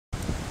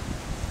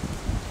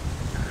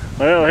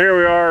Well, here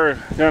we are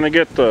going to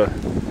get the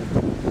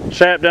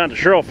sap down to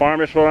Sherrill Farm.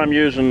 That's what I'm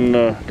using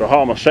to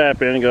haul my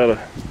sap in. Got a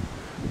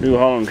new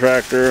hauling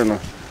tractor and a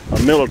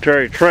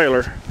military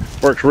trailer.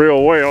 Works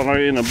real well. Now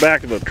in the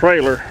back of the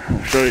trailer,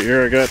 I'll show you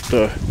here, I got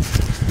a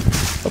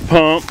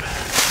pump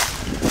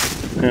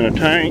and a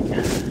tank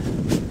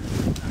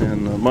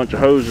and a bunch of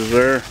hoses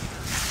there.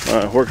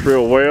 Works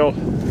real well.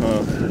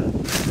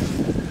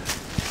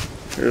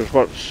 Here's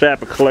what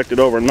sap I collected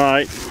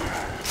overnight.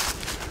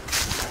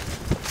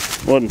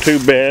 Wasn't too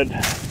bad.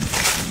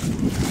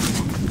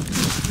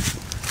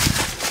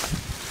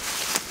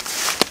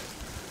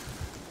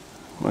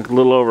 Like a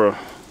little over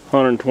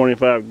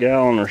 125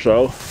 gallon or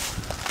so.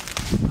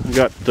 I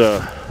got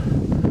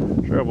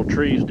several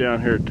trees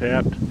down here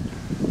tapped.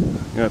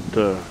 Got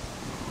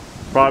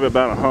probably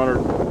about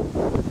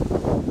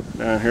 100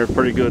 down here.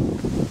 Pretty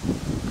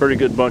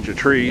good bunch of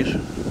trees.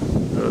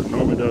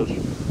 Normally does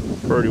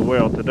pretty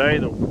well. Today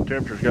the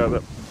temperature's got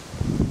up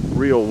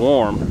real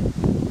warm,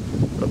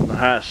 up in the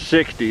high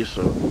 60s,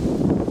 so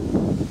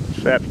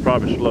sap's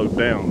probably slowed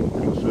down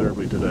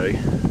considerably today.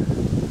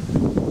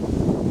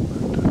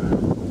 But,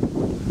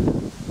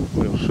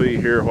 we'll see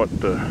here what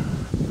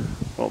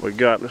we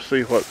got. Let's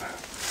see what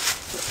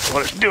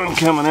it's doing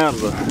coming out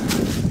of the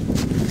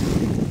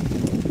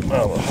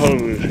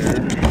hose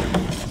here.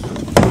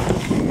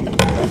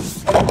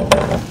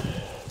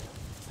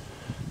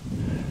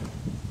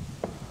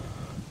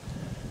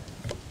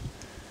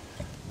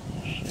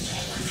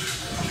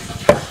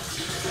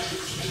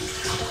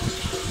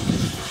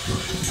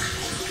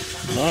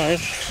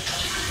 Nice.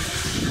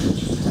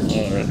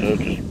 Alright,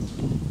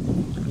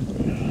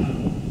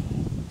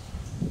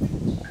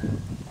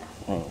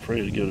 I'm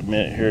afraid to give it a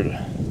minute here to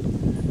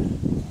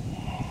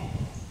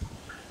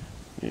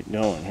get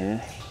going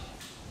here.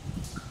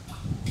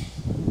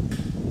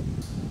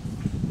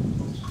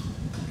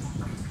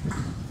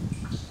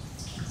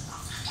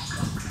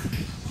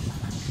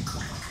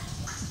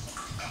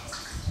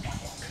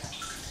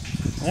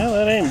 Well,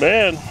 that ain't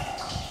bad.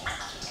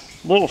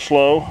 A little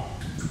slow.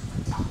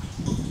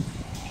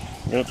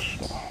 If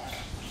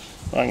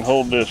I can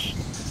hold this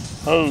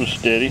hose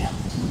steady.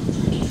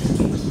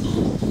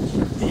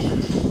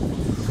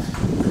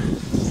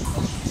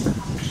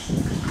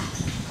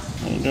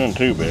 Ain't doing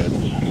too bad.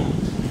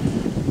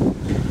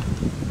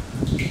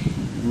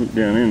 Look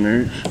down in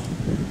there,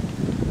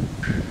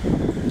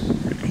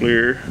 it's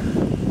clear.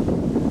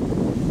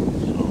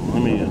 So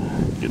let me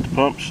get the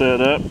pump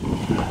set up.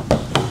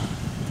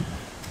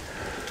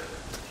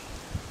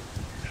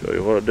 Show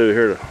you what I do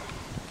here to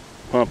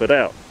pump it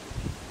out.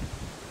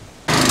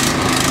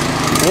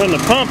 When the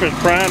pump is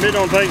primed, it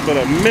don't take but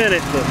a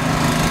minute to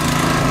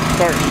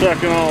start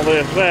sucking all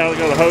this out. I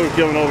got a hose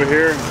coming over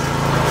here.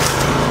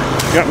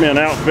 Got me an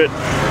outfit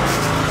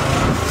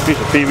piece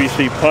of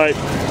PVC pipe,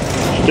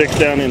 sticks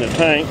down in the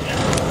tank,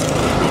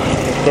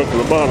 stuck to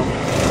the bottom.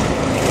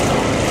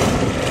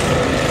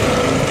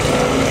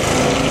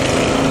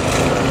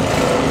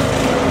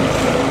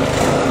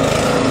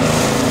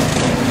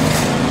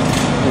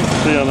 You can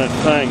see on that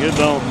tank, it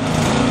don't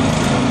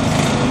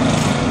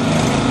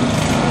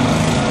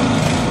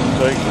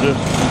take just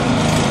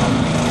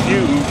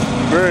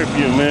very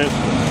few minutes to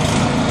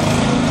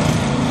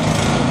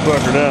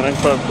suck her down. I can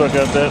probably suck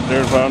out that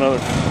there for another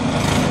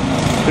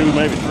 2,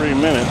 maybe 3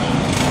 minutes.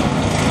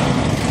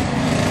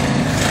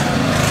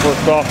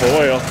 Works awful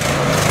well.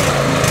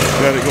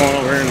 Got it going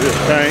over here into this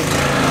tank.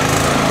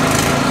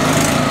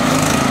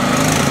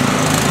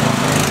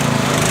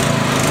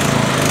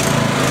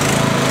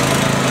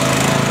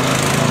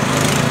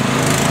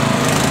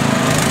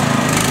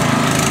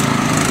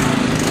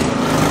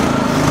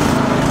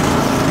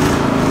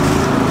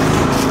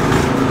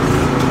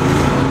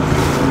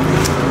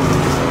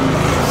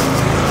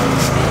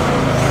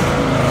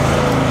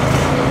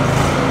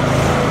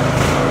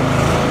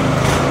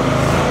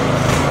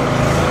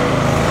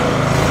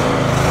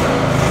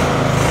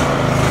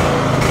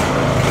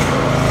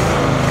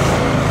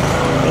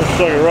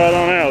 Suck it right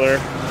on out of there.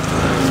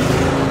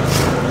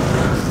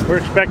 We're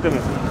expecting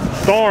a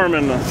storm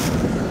in the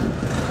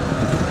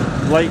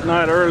late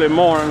night, early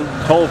morning.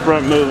 Cold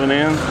front moving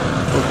in.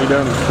 Supposed to be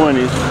down in the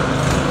 20s.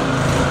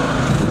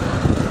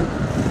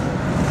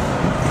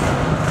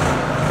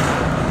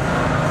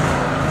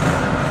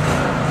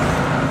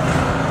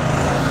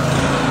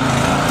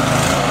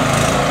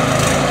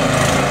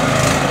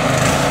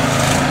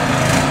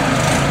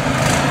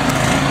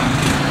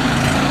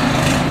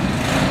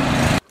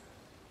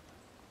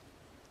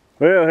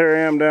 Well, here I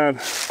am down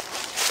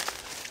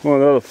one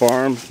of the other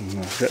farms, and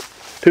I've got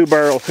 2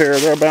 barrels here.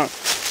 They're about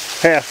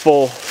half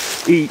full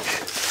each,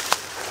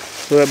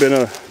 so that'd been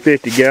a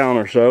 50 gallon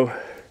or so.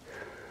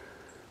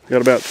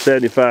 Got about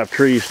 75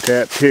 trees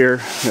tapped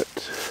here. Got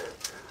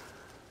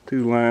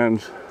 2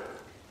 lines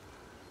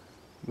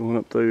going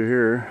up through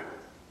here.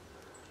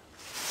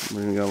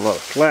 We got a lot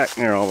of slack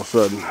there all of a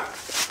sudden.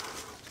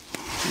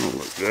 Don't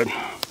look good.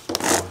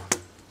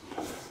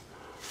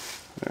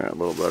 Alright, a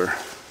little better.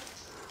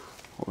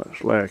 All that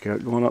slack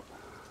out going up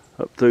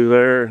through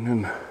there, and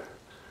then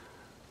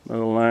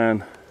another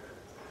line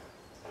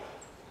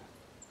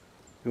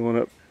going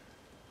up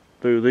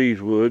through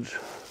these woods.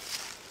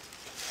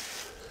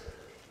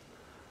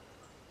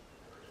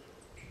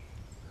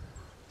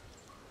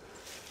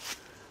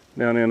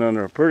 Down in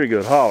under a pretty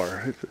good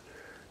holler. The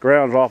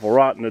ground's awful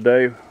rotten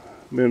today.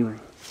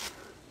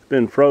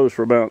 Been froze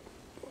for about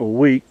a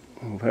week.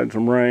 We've had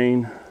some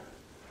rain,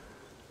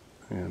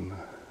 and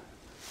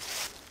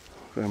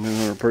I'm in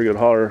under a pretty good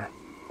holler.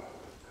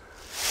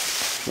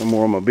 Some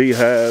more of my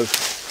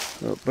beehives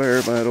up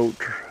there by that old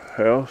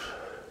house.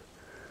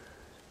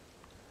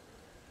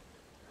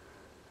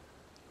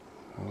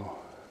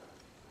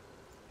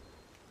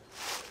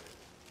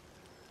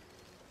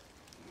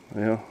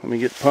 Well, let me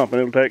get pumping.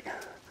 It'll take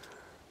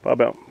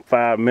probably about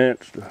 5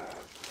 minutes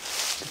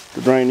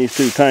to drain these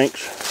 2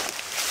 tanks.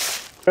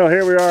 Well,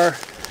 here we are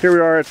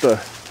at the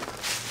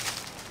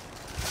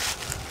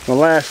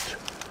last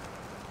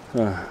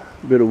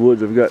bit of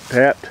woods I've got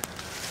tapped.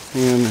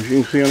 And as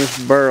you can see on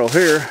this barrel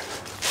here,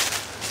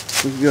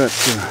 we've got,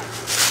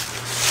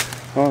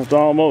 well, it's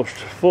almost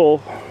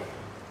full.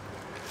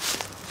 Let's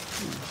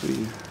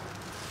see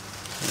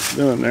what's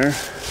done there.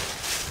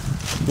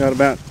 Got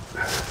about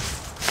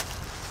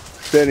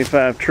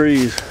 75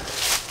 trees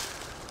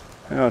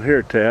out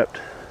here tapped.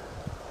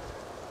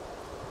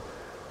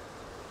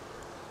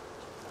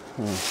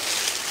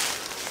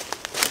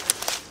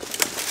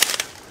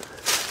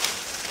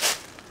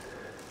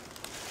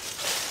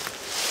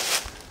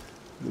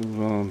 Moves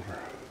on for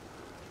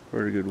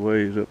pretty good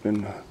ways up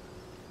in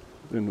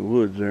the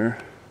woods there.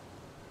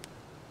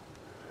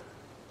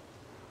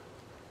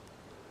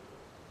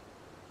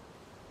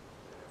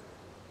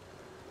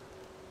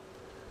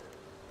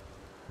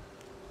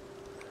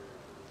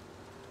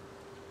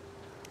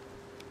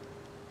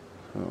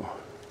 So,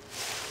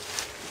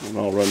 and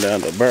I'll run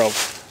down to the barrel.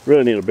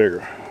 Really need a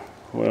bigger.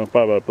 Well,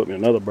 probably ought to put me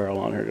another barrel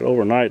on here.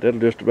 Overnight, that'll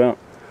just about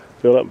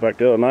fill up. In fact,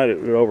 the other night it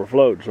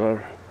overflowed, so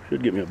I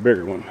should get me a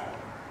bigger one.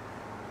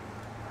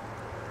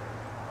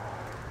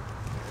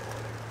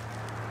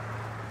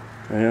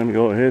 And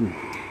go ahead and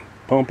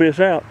pump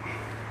this out.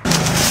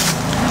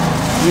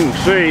 You can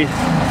see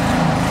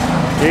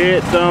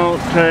it don't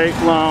take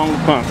long to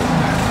pump it.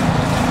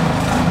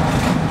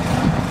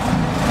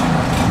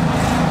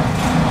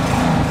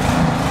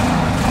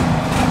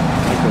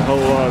 Makes it a whole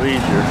lot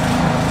easier.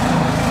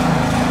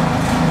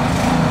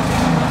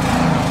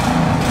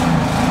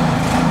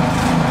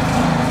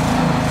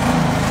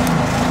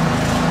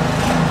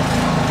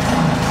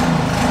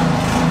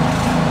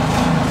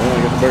 Well,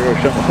 I guess I better go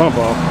shut my pump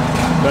off.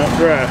 About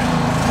dry.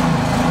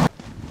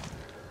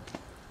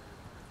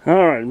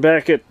 Alright,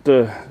 back at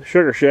the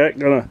sugar shack,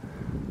 gonna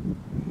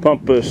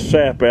pump this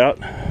sap out.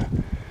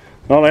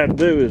 All I have to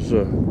do is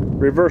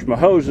reverse my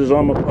hoses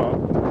on my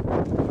pump.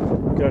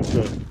 Got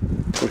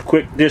the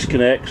quick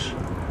disconnects.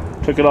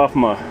 Took it off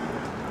my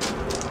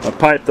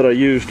pipe that I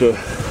used to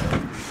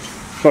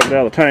suck it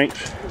out of the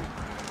tanks.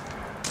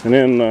 And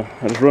then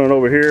I just run it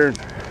over here.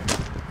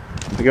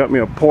 I got me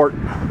a port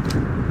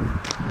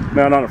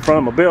mount on the front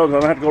of my building.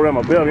 I don't have to go around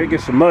my building. It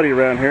gets so muddy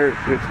around here.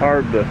 It's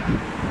hard to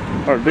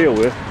deal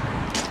with.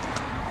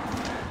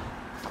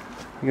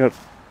 You got,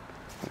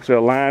 like I said,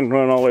 a line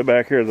running all the way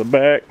back here to the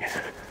back,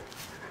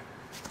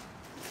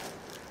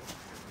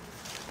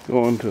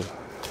 going to a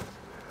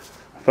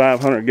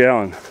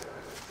 500-gallon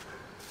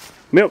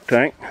milk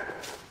tank.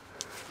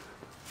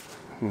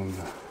 And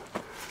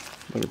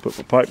better put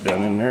my pipe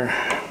down in there.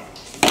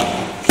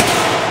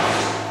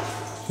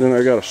 Then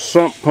I got a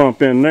sump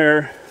pump in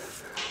there.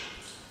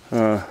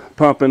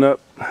 Pumping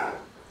up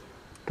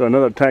to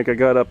another tank I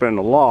got up in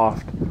the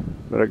loft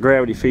that I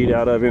gravity feed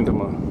out of into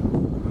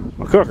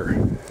my cooker.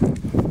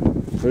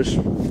 This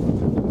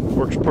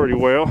works pretty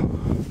well.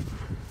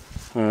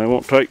 It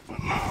won't take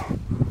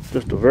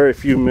just a very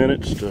few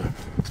minutes to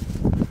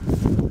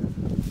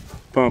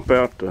pump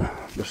out the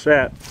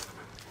sap.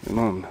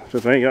 And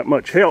since I ain't got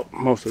much help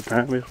most of the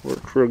time, this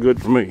works real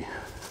good for me.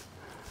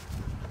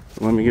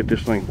 So let me get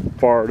this thing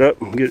fired up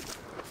and get it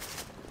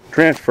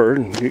transferred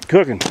and get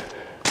cooking.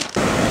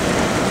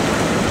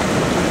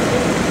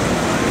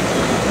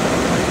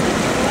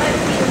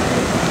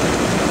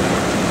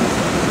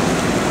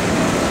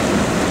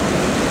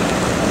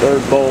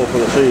 Third bowl for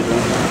the season.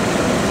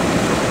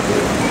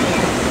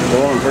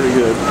 Boiling pretty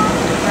good.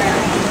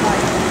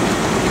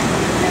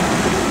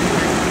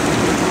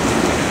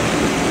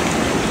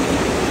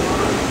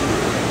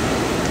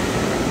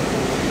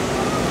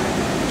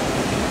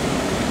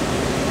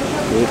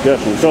 It's got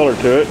some color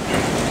to it.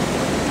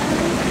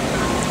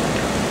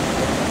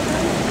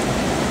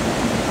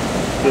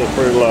 Still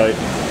pretty light.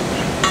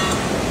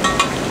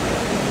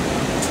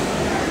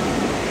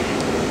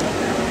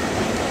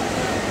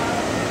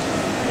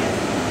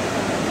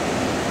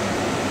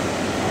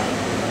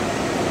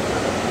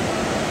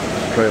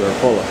 Trailer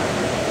full of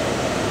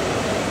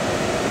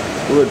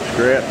wood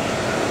scraps,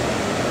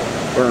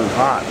 burned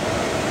hot.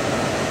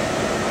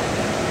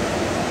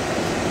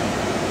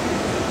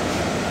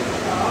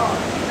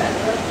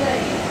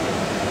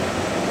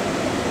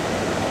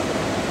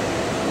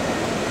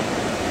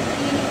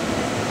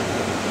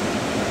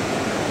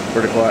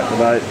 Pretty quiet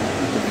tonight.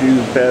 A few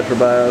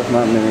passerbys,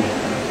 not many.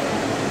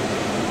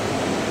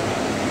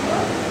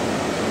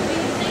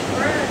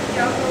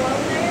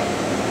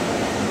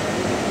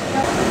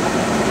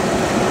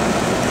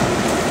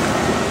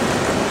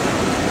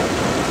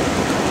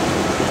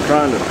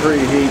 trying to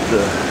preheat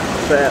the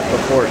fat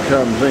before it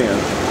comes in.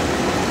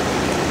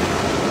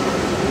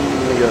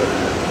 We got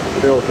a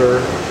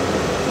filter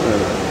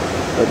and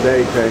a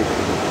day tank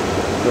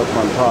up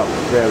on top of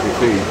gravity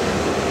feed.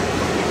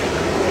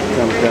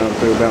 Comes down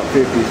through about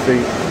 50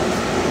 feet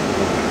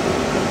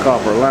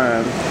copper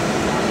line.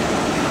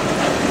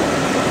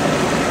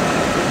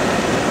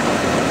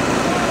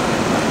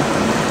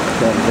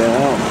 Comes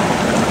down.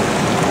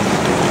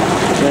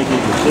 I think you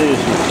can see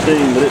some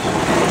steam, but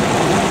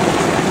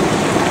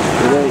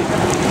it ain't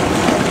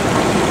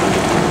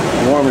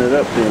warming it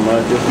up too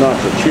much. Just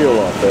knocks the chill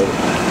off of it.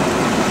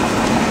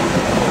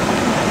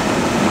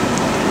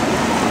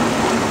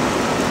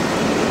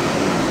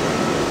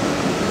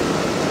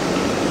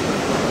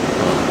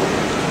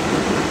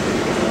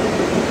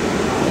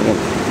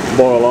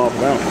 Boil off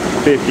about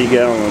 50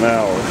 gallons an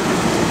hour.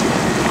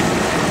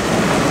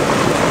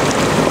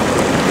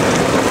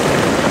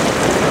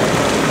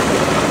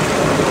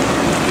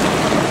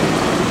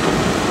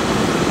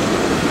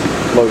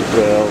 Float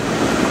valve.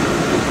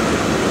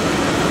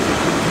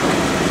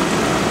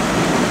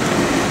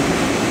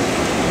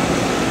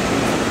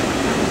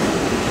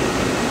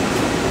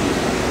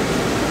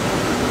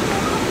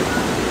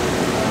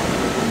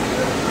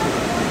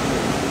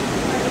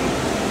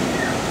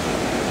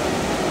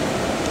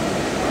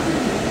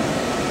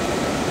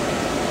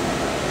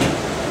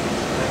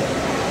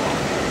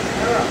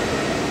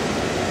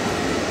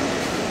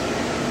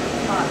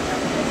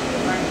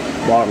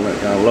 Bottling it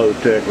kind of low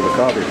tech with a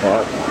coffee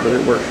pot, but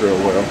it works real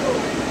well.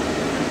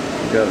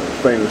 Got a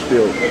stainless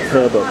steel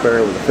tub up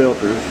there with the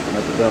filters. I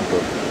have to dump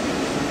the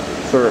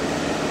syrup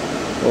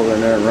over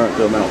in there and run it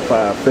to about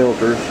 5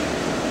 filters.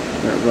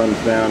 And it runs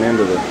down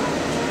into the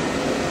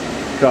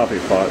coffee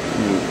pot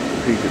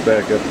and heat it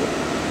back up to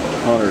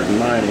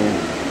 190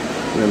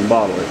 and then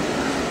bottle it.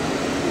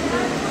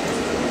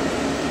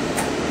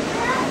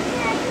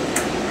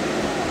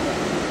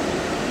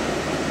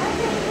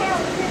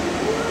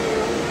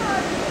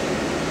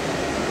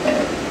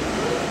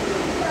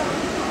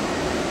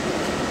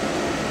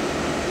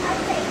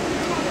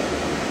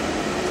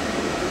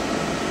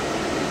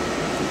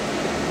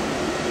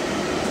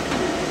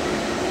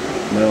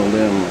 Mailed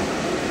in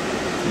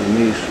my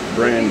niece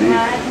Brandy,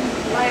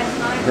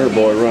 her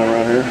boy run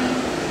around here.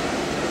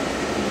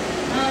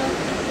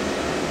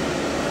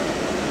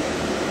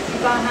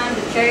 She's behind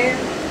the chair.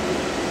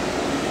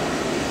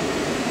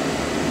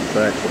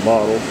 Stacks of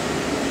bottles.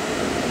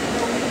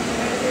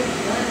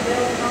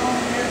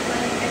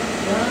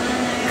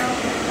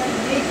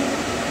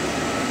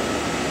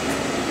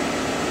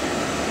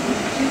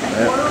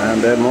 Yep, time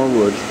to add more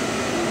wood.